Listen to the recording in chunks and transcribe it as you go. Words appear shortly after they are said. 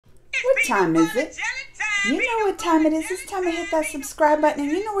time is it? You know what time it is. It's time to hit that subscribe button.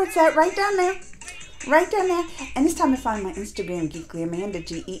 And you know where it's at. Right down there. Right down there. And it's time to find my Instagram, Geekly Amanda,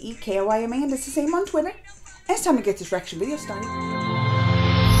 Geekoy Amanda. It's the same on Twitter. And it's time to get this reaction video started.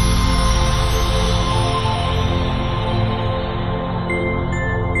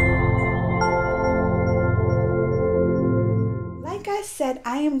 Said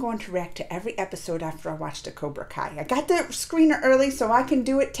I am going to react to every episode after I watch the Cobra Kai. I got the screener early so I can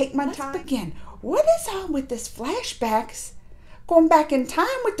do it, take my time. Let's begin. What is on with this flashbacks going back in time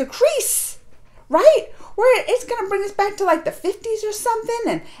with the crease, right? Where it's going to bring us back to like the 50s or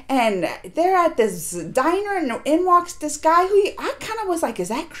something, and they're at this diner and in walks this guy who I kind of was like, is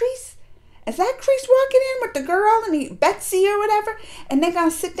that Crease? Is that Crease walking in with the girl and Betsy or whatever? And they're going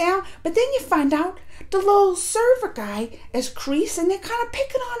to sit down, but then you find out the little server guy is Crease, and they're kind of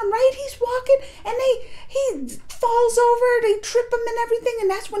picking on him, right? He's walking, and he falls over, they trip him and everything, and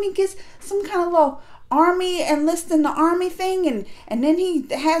that's when he gets some kind of little army, enlisting the army thing, and then he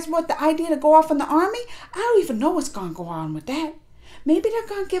has the idea to go off in the army. I don't even know what's going to go on with that. Maybe they're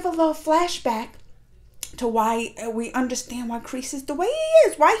going to give a little flashback to why we understand why Crease is the way he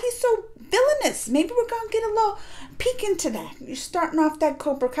is, why he's so villainous. Maybe we're going to get a little peek into that. You're starting off that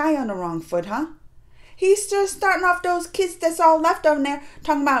Cobra Kai on the wrong foot, huh? He's just starting off those kids that's all left over there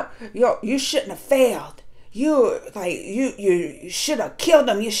talking about, yo, you shouldn't have failed. You should have killed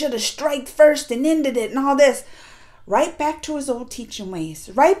him. You should have striked first and ended it and all this. Right back to his old teaching ways.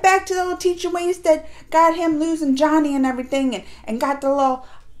 Right back to the old teaching ways that got him losing Johnny and everything, and got the little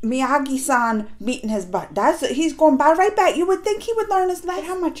Miyagi-san beating his butt. He's going by right back. You would think he would learn his lesson.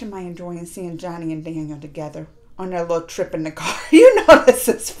 How much am I enjoying seeing Johnny and Daniel together on their little trip in the car? You know this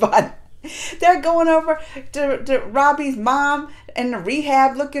is fun. They're going over to Robbie's mom in the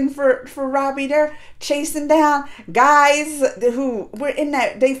rehab looking for Robbie. They're chasing down guys who were in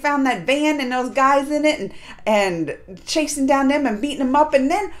that. They found that van and those guys in it, and chasing down them and beating them up. And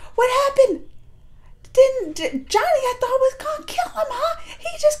then what happened? Then Johnny, I thought, was gonna kill him, huh?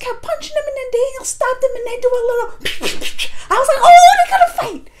 He just kept punching him, and then Daniel stopped him, and they do a little. I was like, oh, they gotta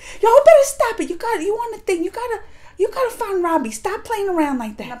fight. Y'all better stop it. You want to think? You gotta find Robbie. Stop playing around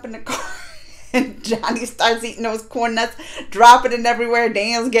like that. Up in the car, and Johnny starts eating those corn nuts, dropping it everywhere.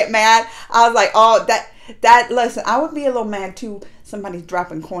 Daniels get mad. I was like, oh, listen, I would be a little mad too. Somebody's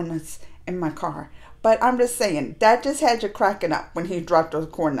dropping corn nuts in my car. But I'm just saying, that just had you cracking up when he dropped those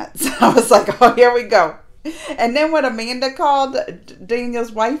corn nuts. I was like, oh, here we go. And then when Amanda called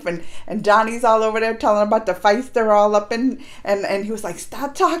Daniel's wife, and Johnny's all over there telling about the fights they're all up in, and he was like,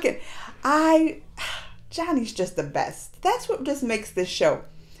 stop talking. Johnny's just the best. That's what just makes this show.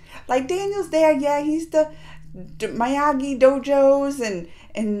 Like, Daniel's there, yeah, he's the Miyagi dojos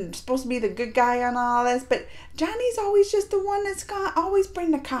and supposed to be the good guy on all this, but Johnny's always just the one that's gonna always bring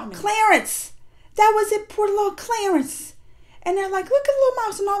the comment. Clarence! That was it, poor little Clarence. And they're like, look at the little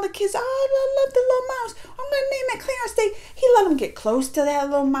mouse, and all the kids, oh, I love the little mouse. I'm gonna name it Clarence. He let him get close to that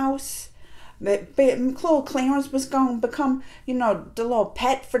little mouse. But little Clarence was going to become, you know, the little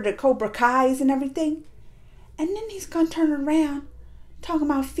pet for the Cobra Kais and everything. And then he's going to turn around, talking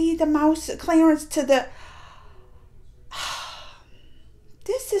about feed the mouse, Clarence, to the...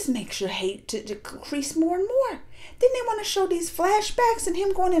 This just makes your hate to increase more and more. Then they want to show these flashbacks and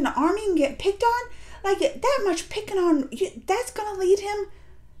him going in the army and getting picked on. Like, that much picking on, that's going to lead him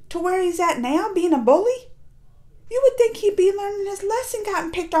to where he's at now, being a bully? You would think he'd be learning his lesson,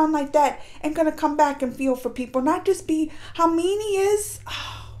 gotten picked on like that, and going to come back and feel for people, not just be how mean he is.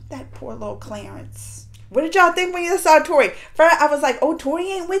 Oh, that poor little Clarence. What did y'all think when you saw Tori? First, I was like, oh,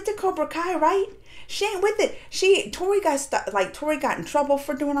 Tori ain't with the Cobra Kai, right? She ain't with it. Tori got in trouble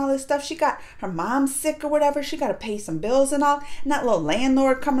for doing all this stuff. She got her mom sick or whatever. She got to pay some bills and all. And that little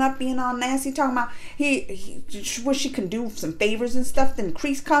landlord coming up being all nasty, talking about what she can do some favors and stuff. Then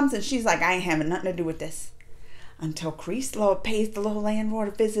Crease comes and she's like, I ain't having nothing to do with this. Until Crease pays the little landlord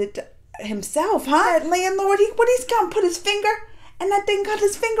a visit himself, huh? That landlord, he's gonna put his finger, and that thing cut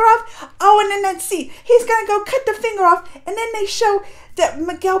his finger off. Oh, and then he's gonna go cut the finger off, and then they show that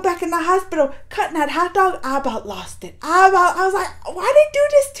Miguel back in the hospital cutting that hot dog. I about lost it. I was like, why they do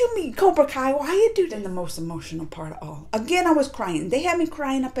this to me, Cobra Kai? Why you do that? And the most emotional part of all. Again, I was crying. They had me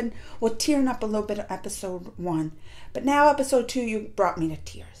crying tearing up a little bit of episode 1, but now episode 2, you brought me to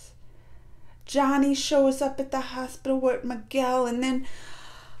tears. Johnny shows up at the hospital with Miguel, and then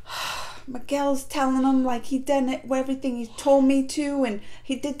Miguel's telling him like he done it, everything he told me to, and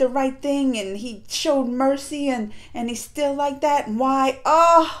he did the right thing, and he showed mercy, and he's still like that, and why?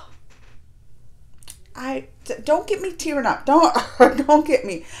 Oh, don't get me tearing up. Don't get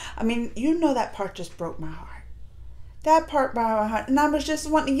me. I mean, you know, that part just broke my heart. That part by my heart. And I was just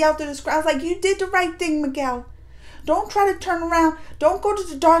wanting to yell through the screen. I was like, you did the right thing, Miguel. Don't try to turn around. Don't go to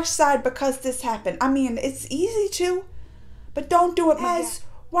the dark side because this happened. I mean, it's easy to, but don't do it, Miguel.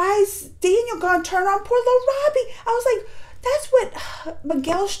 Why is Daniel going to turn on poor little Robbie? I was like, that's what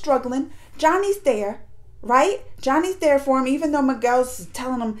Miguel's struggling. Johnny's there, right? Johnny's there for him, even though Miguel's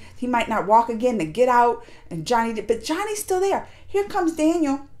telling him he might not walk again to get out. And but Johnny's still there. Here comes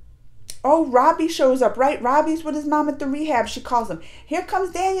Daniel. Oh, Robbie shows up, right? Robbie's with his mom at the rehab, she calls him. Here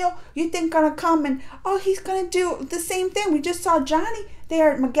comes Daniel. You think gonna come and, oh, he's gonna do the same thing. We just saw Johnny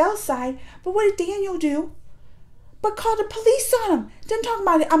there at Miguel's side. But what did Daniel do? But call the police on him. Didn't talk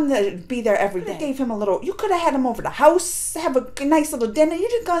about it. I'm gonna be there every day. Gave him a little, you could have had him over the house, have a nice little dinner. You're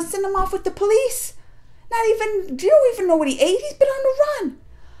just gonna send him off with the police. Not even, you don't even know what he ate. He's been on the run.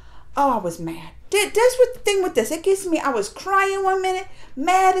 Oh, I was mad. That's what the thing with this. It gets me. I was crying one minute,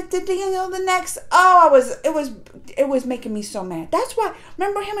 mad at the Daniel the next. Oh, it was making me so mad. That's why.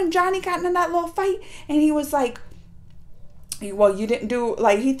 Remember him and Johnny got in that little fight, and he was like, "Well, you didn't do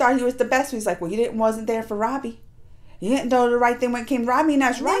like he thought he was the best." He's like, "Well, wasn't there for Robbie. You didn't do the right thing when it came to Robbie." And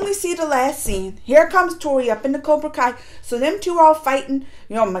that's right. Then we see the last scene. Here comes Tori up in the Cobra Kai. So them two are all fighting.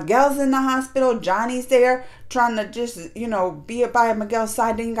 You know, Miguel's in the hospital. Johnny's there trying to just, be by Miguel's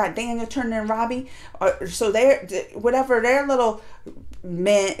side. Then you got Daniel turning in Robbie. So they're, whatever, their little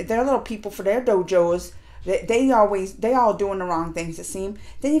people for their dojos, they all doing the wrong things, it seems.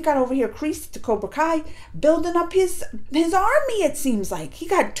 Then you got over here Kreese at the Cobra Kai building up his army, it seems like. He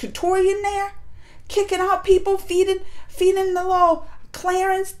got Tori in there, kicking out people, feeding the little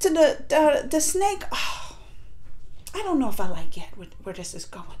Clarence to the snake. Oh, I don't know if I like yet where this is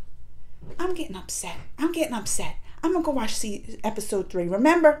going. I'm getting upset. I'm going to go watch episode 3.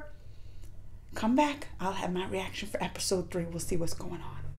 Remember, come back. I'll have my reaction for episode 3. We'll see what's going on.